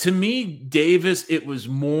to me, Davis, it was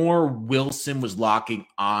more Wilson was locking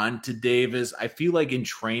on to Davis. I feel like in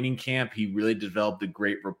training camp, he really developed a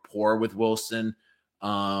great rapport with Wilson.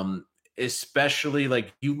 Especially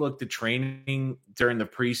like you looked at training during the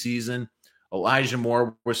preseason. Elijah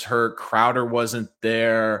Moore was hurt. Crowder wasn't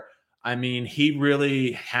there. I mean, he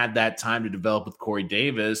really had that time to develop with Corey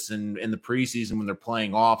Davis. And in the preseason, when they're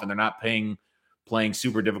playing off and they're not playing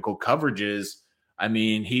super difficult coverages, I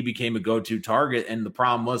mean, he became a go-to target. And the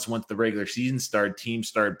problem was once the regular season started, teams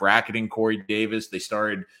started bracketing Corey Davis. They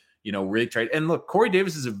started, really trying. And look, Corey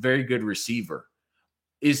Davis is a very good receiver.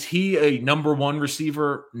 Is he a number 1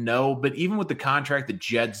 receiver? No. But even with the contract the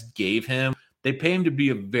Jets gave him, they pay him to be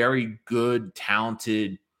a very good,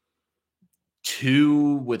 talented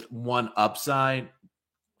 2 with 1 upside.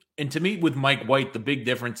 And to me, with Mike White, the big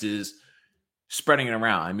difference is spreading it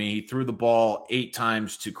around. I mean, he threw the ball 8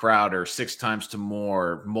 times to Crowder, 6 times to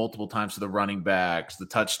Moore, multiple times to the running backs. The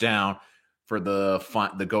touchdown for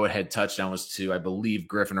the go-ahead touchdown was to, I believe,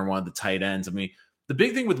 Griffin or one of the tight ends. I mean, the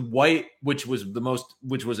big thing with White, which was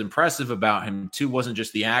impressive about him too, wasn't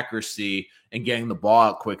just the accuracy and getting the ball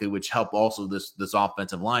out quickly, which helped also this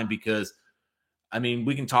offensive line. Because I mean,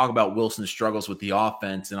 we can talk about Wilson's struggles with the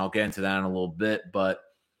offense, and I'll get into that in a little bit. But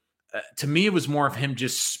to me, it was more of him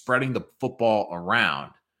just spreading the football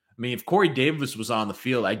around. I mean, if Corey Davis was on the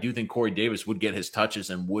field, I do think Corey Davis would get his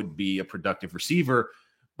touches and would be a productive receiver.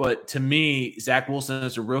 But to me, Zach Wilson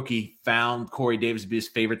as a rookie found Corey Davis to be his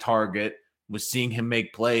favorite target, was seeing him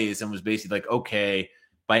make plays, and was basically like, okay,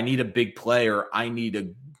 if I need a big play or I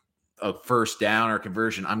need a first down or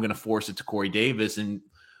conversion, I'm going to force it to Corey Davis. And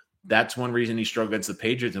that's one reason he struggled against the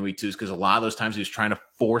Patriots in week 2, is because a lot of those times he was trying to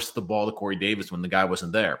force the ball to Corey Davis when the guy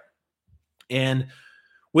wasn't there. And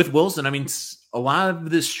with Wilson, I mean, a lot of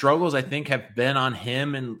the struggles I think have been on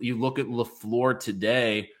him. And you look at LaFleur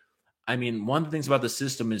today, I mean, one of the things about the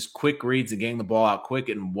system is quick reads and getting the ball out quick.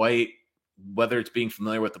 And White, whether it's being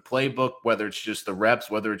familiar with the playbook, whether it's just the reps,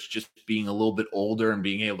 whether it's just being a little bit older and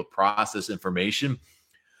being able to process information,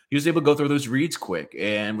 he was able to go through those reads quick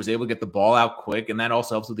and was able to get the ball out quick. And that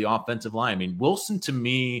also helps with the offensive line. I mean, Wilson, to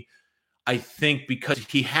me, I think because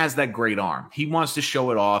he has that great arm, he wants to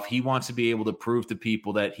show it off. He wants to be able to prove to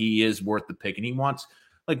people that he is worth the pick. And he wants,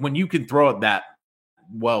 like, when you can throw it that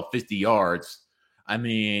 50 yards, I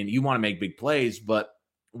mean, you want to make big plays. But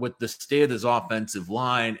with the state of this offensive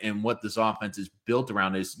line and what this offense is built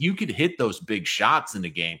around, is you could hit those big shots in the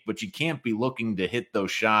game, but you can't be looking to hit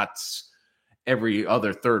those shots every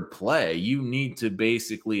other third play. You need to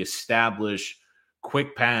basically establish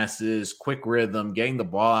quick passes, quick rhythm, getting the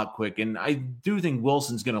ball out quick. And I do think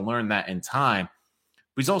Wilson's going to learn that in time.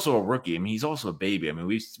 But he's also a rookie. I mean, he's also a baby. I mean,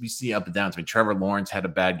 we see up and downs. I mean, Trevor Lawrence had a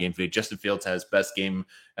bad game today. Justin Fields had his best game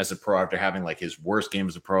as a pro after having like his worst game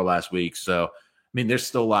as a pro last week. So, I mean, there's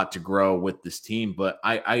still a lot to grow with this team. But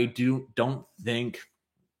I don't think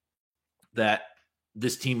that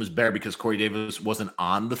this team was better because Corey Davis wasn't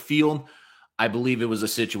on the field. I believe it was a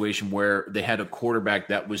situation where they had a quarterback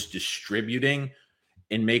that was distributing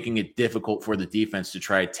and making it difficult for the defense to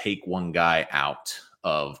try to take one guy out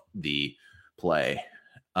of the play.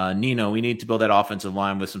 Nino, we need to build that offensive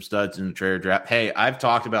line with some studs in the trade draft. Hey, I've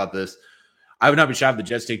talked about this. I would not be shocked if the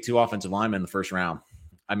Jets take 2 offensive linemen in the first round.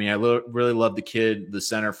 I mean, I really love the kid, the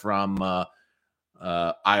center from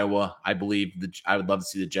Iowa. I would love to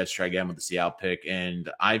see the Jets try again with the Seattle pick.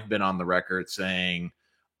 And I've been on the record saying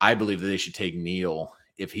I believe that they should take Neal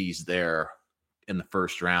if he's there in the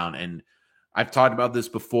first round. And I've talked about this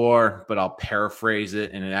before, but I'll paraphrase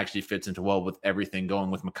it, and it actually fits into well with everything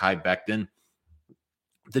going with Mekhi Becton.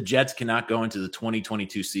 The Jets cannot go into the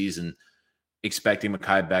 2022 season expecting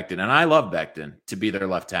Mekhi Becton, and I love Becton, to be their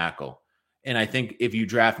left tackle. And I think if you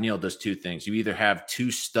draft Neal, it does 2 things. You either have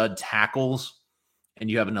 2 stud tackles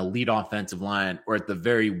and you have an elite offensive line, or at the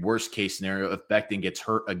very worst case scenario, if Becton gets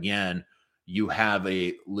hurt again, you have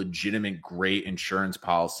a legitimate great insurance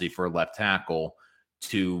policy for a left tackle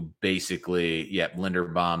to basically,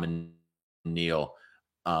 Linderbaum and Neal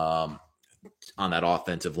on that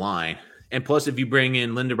offensive line. And plus, if you bring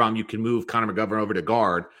in Linderbaum, you can move Connor McGovern over to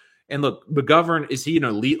guard. And look, McGovern, is he an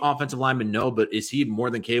elite offensive lineman? No, but is he more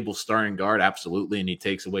than capable starting guard? Absolutely. And he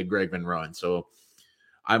takes away Greg Van Roten. So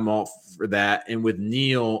I'm all for that. And with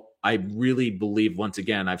Neal, I really believe, once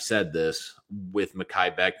again, I've said this with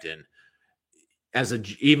Mekhi Becton,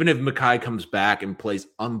 even if Mekhi comes back and plays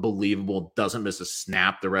unbelievable, doesn't miss a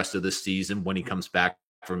snap the rest of the season when he comes back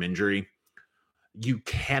from injury, you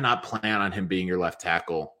cannot plan on him being your left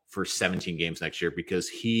tackle for 17 games next year, because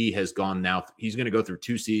he has gone now. He's going to go through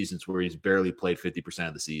 2 seasons where he's barely played 50%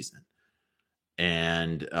 of the season.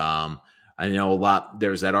 And I know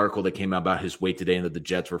there's that article that came out about his weight today and that the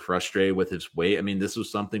Jets were frustrated with his weight. I mean, this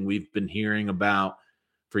was something we've been hearing about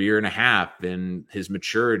for a year and a half, and his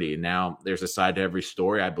maturity. Now there's a side to every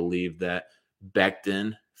story. I believe that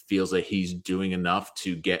Becton feels like he's doing enough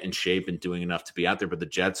to get in shape and doing enough to be out there. But the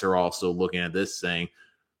Jets are also looking at this saying,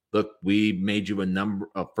 look, we made you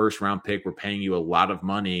a first round pick. We're paying you a lot of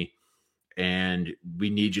money, and we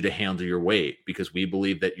need you to handle your weight, because we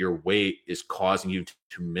believe that your weight is causing you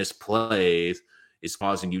to miss plays, is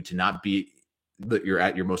causing you to not be that you're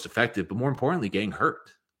at your most effective, but more importantly, getting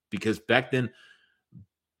hurt, because Becton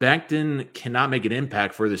cannot make an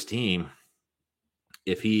impact for this team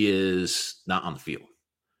if he is not on the field.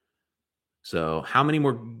 So how many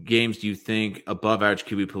more games do you think above average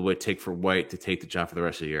QB play would take for White to take the job for the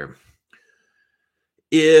rest of the year?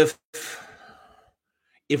 If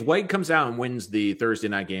White comes out and wins the Thursday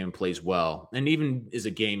night game and plays well, and even is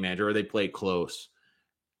a game manager, or they play close,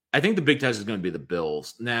 I think the big test is going to be the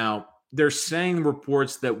Bills. Now, they're saying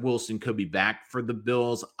reports that Wilson could be back for the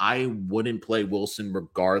Bills. I wouldn't play Wilson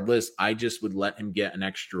regardless. I just would let him get an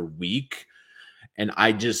extra week. And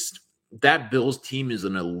that Bills team is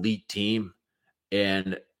an elite team.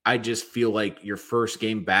 And I just feel like your first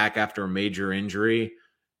game back after a major injury,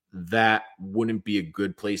 that wouldn't be a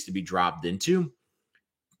good place to be dropped into.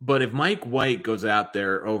 But if Mike White goes out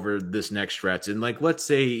there over this next stretch, and like, let's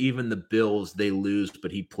say even the Bills, they lose,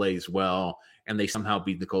 but he plays well and they somehow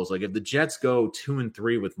beat the Colts. Like if the Jets go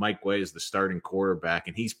 2-3 with Mike White as the starting quarterback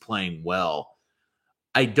and he's playing well,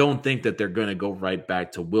 I don't think that they're going to go right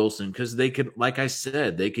back to Wilson because they could, like I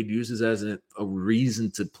said, they could use this as a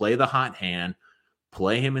reason to play the hot hand,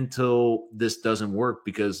 play him until this doesn't work,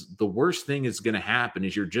 because the worst thing is going to happen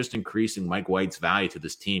is you're just increasing Mike White's value to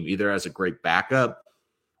this team, either as a great backup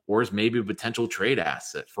or as maybe a potential trade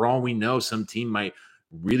asset. For all we know, some team might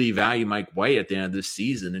really value Mike White at the end of this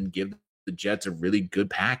season and give the Jets a really good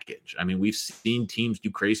package. I mean, we've seen teams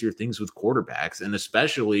do crazier things with quarterbacks, and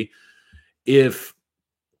especially if,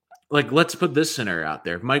 like, let's put this scenario out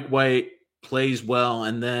there. If Mike White plays well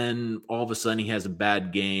and then all of a sudden he has a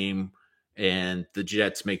bad game and the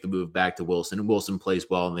Jets make the move back to Wilson and Wilson plays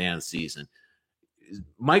well in the end of the season,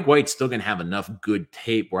 Mike White's still going to have enough good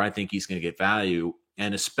tape where I think he's going to get value.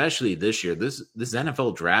 And especially this year, this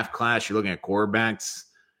NFL draft class, you're looking at quarterbacks,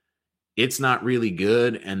 it's not really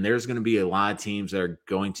good. And there's going to be a lot of teams that are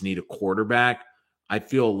going to need a quarterback. I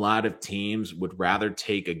feel a lot of teams would rather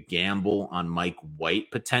take a gamble on Mike White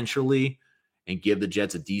potentially and give the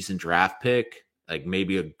Jets a decent draft pick, like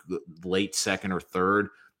maybe a late second or third,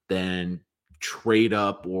 than trade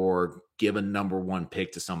up or give a number one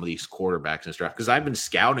pick to some of these quarterbacks in this draft. Because I've been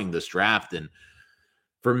scouting this draft, and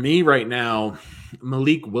for me right now,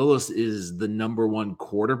 Malik Willis is the number one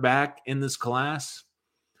quarterback in this class,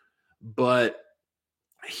 but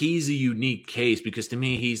he's a unique case because to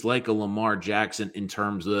me, he's like a Lamar Jackson in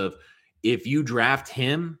terms of if you draft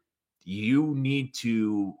him, you need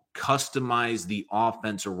to customize the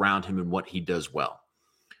offense around him and what he does well.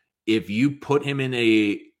 If you put him in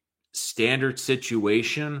a standard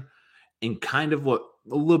situation and kind of a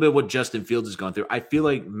little bit what Justin Fields is going through, I feel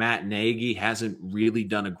like Matt Nagy hasn't really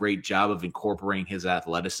done a great job of incorporating his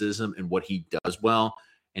athleticism and what he does well.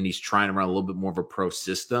 And he's trying to run a little bit more of a pro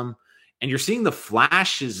system. And you're seeing the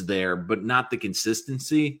flashes there, but not the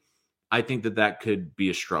consistency. I think that could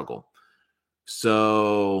be a struggle.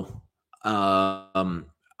 So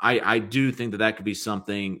I do think that could be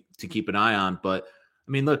something to keep an eye on. But,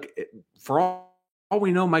 I mean, look, for all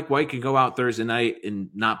we know, Mike White can go out Thursday night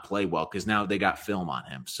and not play well because now they got film on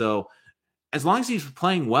him. So as long as he's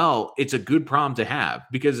playing well, it's a good problem to have,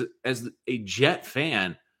 because as a Jet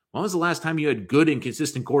fan, when was the last time you had good and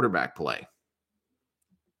consistent quarterback play?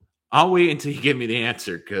 I'll wait until you give me the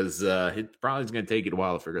answer because it probably is going to take it a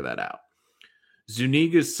while to figure that out.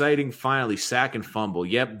 Zuniga's sighting finally, sack and fumble.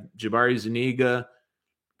 Yep, Jabari Zuniga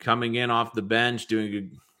coming in off the bench,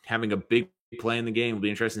 having a big play in the game. It'll be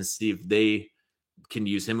interesting to see if they can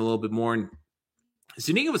use him a little bit more. And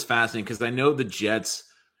Zuniga was fascinating because I know the Jets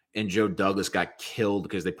and Joe Douglas got killed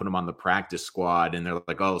because they put him on the practice squad, and they're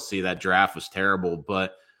like, oh, see, that draft was terrible.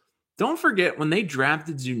 But don't forget, when they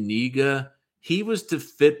drafted Zuniga, he was to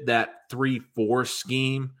fit that 3-4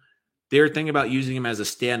 scheme. They were thinking about using him as a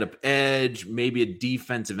stand-up edge, maybe a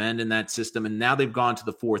defensive end in that system, and now they've gone to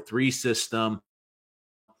the 4-3 system.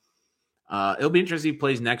 It'll be interesting if he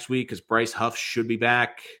plays next week because Bryce Huff should be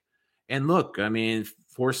back. And look, I mean,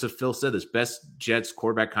 Force of Phil said this, best Jets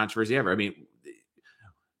quarterback controversy ever. I mean,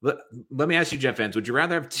 let me ask you, Jet fans, would you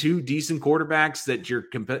rather have two decent quarterbacks that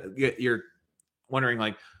you're wondering,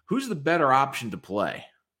 like, who's the better option to play?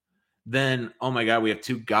 Then, oh my God, we have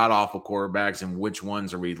two god-awful quarterbacks, and which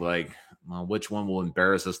ones are we like, well, which one will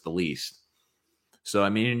embarrass us the least? So, I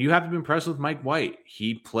mean, you have to be impressed with Mike White.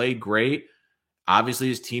 He played great. Obviously,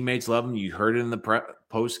 his teammates love him. You heard it in the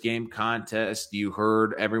post-game contest. You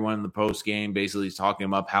heard everyone in the post-game basically talking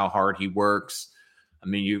about how hard he works. I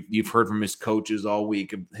mean, you've heard from his coaches all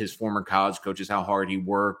week, his former college coaches, how hard he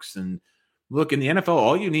works. And look, in the NFL,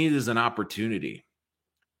 all you need is an opportunity.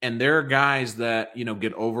 And there are guys that,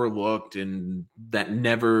 get overlooked and that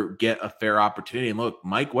never get a fair opportunity. And look,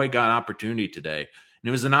 Mike White got an opportunity today. And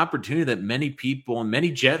it was an opportunity that many people and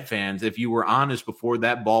many Jet fans, if you were honest before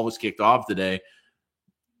that ball was kicked off today,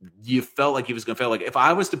 you felt like he was going to fail. Like if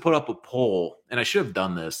I was to put up a poll, and I should have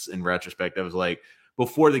done this in retrospect, I was like,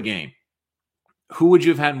 before the game, who would you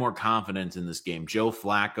have had more confidence in this game, Joe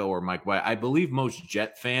Flacco or Mike White? I believe most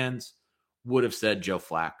Jet fans would have said Joe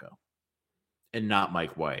Flacco and not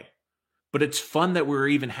Mike White. But it's fun that we're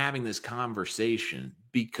even having this conversation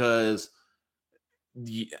because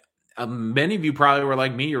many of you probably were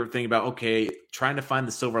like me. You were thinking about, okay, trying to find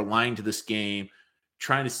the silver lining to this game,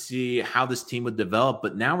 trying to see how this team would develop.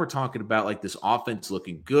 But now we're talking about like this offense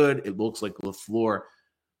looking good. It looks like LaFleur,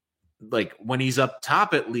 like when he's up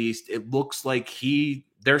top, at least it looks like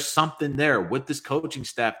there's something there with this coaching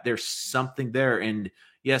staff. There's something there. And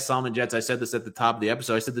yes, Solomon Jets, I said this at the top of the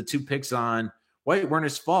episode. I said the 2 picks on White weren't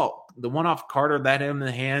his fault. The one off Carter that hit him in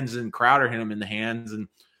the hands and Crowder hit him in the hands. And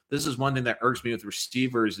this is one thing that irks me with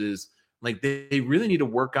receivers is like they really need to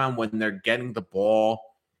work on when they're getting the ball,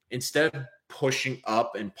 instead of pushing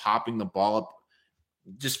up and popping the ball up,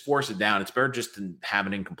 just force it down. It's better just to have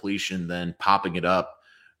an incompletion than popping it up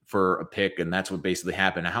for a pick. And that's what basically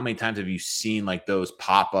happened. How many times have you seen like those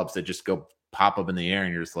pop-ups that just go pop up in the air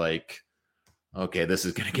and you're just like, okay, this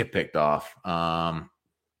is going to get picked off.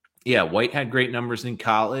 Yeah, White had great numbers in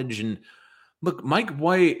college. And look, Mike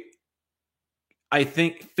White, I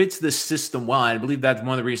think, fits this system well. I believe that's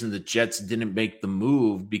one of the reasons the Jets didn't make the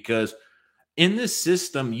move, because in this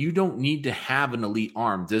system, you don't need to have an elite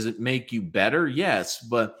arm. Does it make you better? Yes,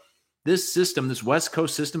 but this system, this West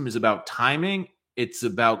Coast system, is about timing. It's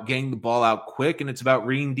about getting the ball out quick, and it's about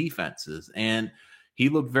reading defenses. And he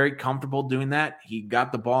looked very comfortable doing that. He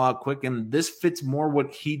got the ball out quick, and this fits more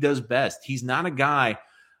what he does best. He's not a guy.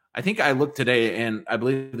 I think I looked today, and I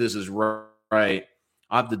believe this is right.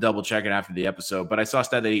 I'll have to double check it after the episode, but I saw a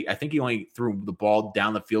stat that I think he only threw the ball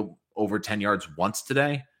down the field over 10 yards once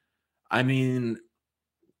today. I mean,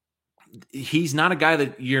 he's not a guy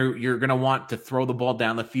that you're going to want to throw the ball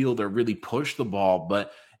down the field or really push the ball,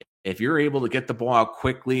 but if you're able to get the ball out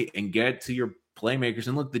quickly and get it to your playmakers,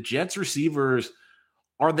 and look, the Jets receivers,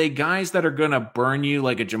 are they guys that are going to burn you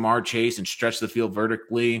like a Jamar Chase and stretch the field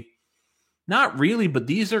vertically? Not really, but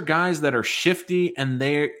these are guys that are shifty and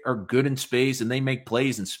they are good in space and they make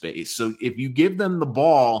plays in space. So if you give them the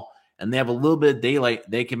ball and they have a little bit of daylight,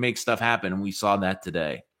 they can make stuff happen. And we saw that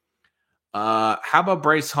today. How about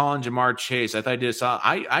Bryce Hall and Jamar Chase? I thought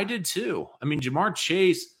I did too. I mean, Jamar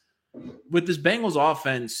Chase, with this Bengals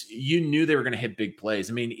offense, you knew they were going to hit big plays.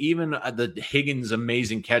 I mean, even the Higgins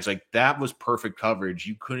amazing catch, like that was perfect coverage.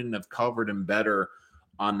 You couldn't have covered him better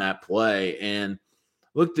on that play. And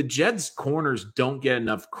look, the Jets corners don't get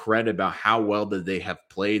enough credit about how well that they have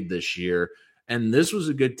played this year. And this was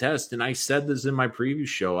a good test. And I said this in my preview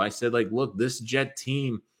show. I said, like, look, this Jet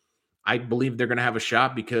team, I believe they're going to have a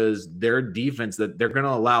shot because their defense, that they're going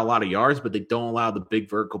to allow a lot of yards, but they don't allow the big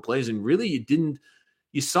vertical plays. And really,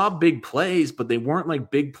 you saw big plays, but they weren't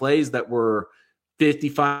like big plays that were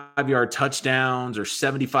 55-yard touchdowns or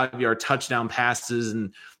 75-yard touchdown passes.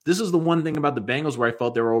 And this is the one thing about the Bengals where I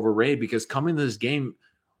felt they were overrated, because coming to this game,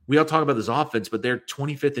 we all talk about this offense, but they're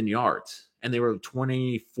 25th in yards and they were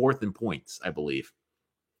 24th in points, I believe.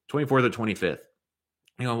 24th or 25th.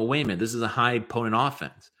 You know, well, wait a minute, this is a high opponent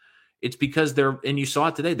offense. It's because and you saw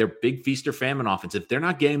it today, they're big feast or famine offense. If they're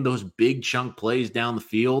not getting those big chunk plays down the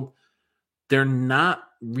field, they're not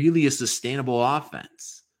really a sustainable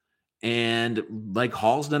offense. And like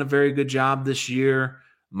Hall's done a very good job this year.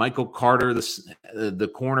 Michael Carter,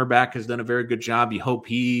 the cornerback, has done a very good job. You hope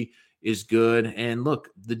he is good. And look,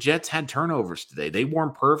 the Jets had turnovers today. They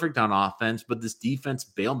weren't perfect on offense, but this defense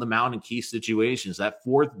bailed them out in key situations. That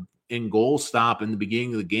 4th and goal stop in the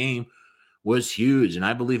beginning of the game was huge, and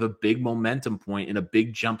I believe a big momentum point and a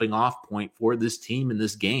big jumping off point for this team in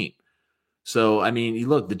this game. So, I mean,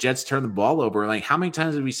 look, the Jets turned the ball over. Like, how many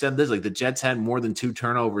times have we said this? Like, the Jets had more than 2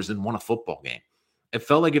 turnovers and won a football game. It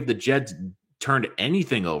felt like if the Jets turned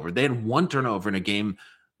anything over, they had 1 turnover in a game,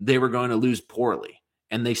 they were going to lose poorly,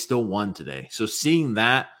 and they still won today. So seeing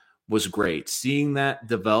that was great. Seeing that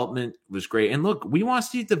development was great. And look, we want to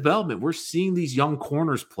see development. We're seeing these young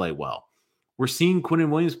corners play well. We're seeing Quinnen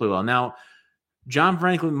Williams play well. Now, John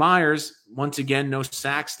Franklin Myers, once again, no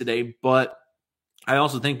sacks today, but I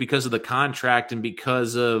also think because of the contract and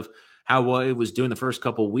because of how well he was doing the first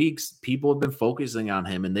couple of weeks, people have been focusing on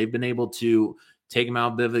him, and they've been able to take him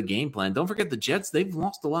out a bit of a game plan. Don't forget the Jets, they've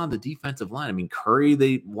lost a lot of the defensive line. I mean, Curry,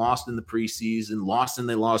 they lost in the preseason. Lawson,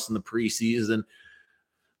 they lost in the preseason.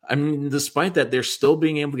 I mean, despite that, they're still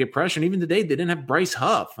being able to get pressure. And even today, they didn't have Bryce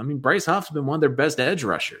Huff. I mean, Bryce Huff's been one of their best edge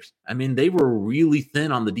rushers. I mean, they were really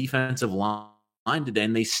thin on the defensive line today,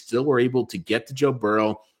 and they still were able to get to Joe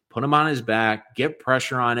Burrow, put him on his back, get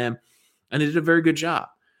pressure on him, and they did a very good job.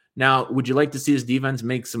 Now, would you like to see his defense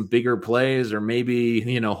make some bigger plays or maybe,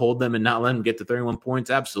 hold them and not let them get to 31 points?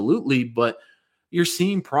 Absolutely, but you're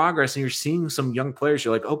seeing progress and you're seeing some young players.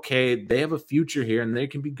 You're like, okay, they have a future here and they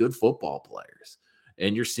can be good football players.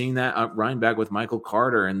 And you're seeing that running back with Michael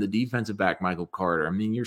Carter and the defensive back Michael Carter. I mean, you're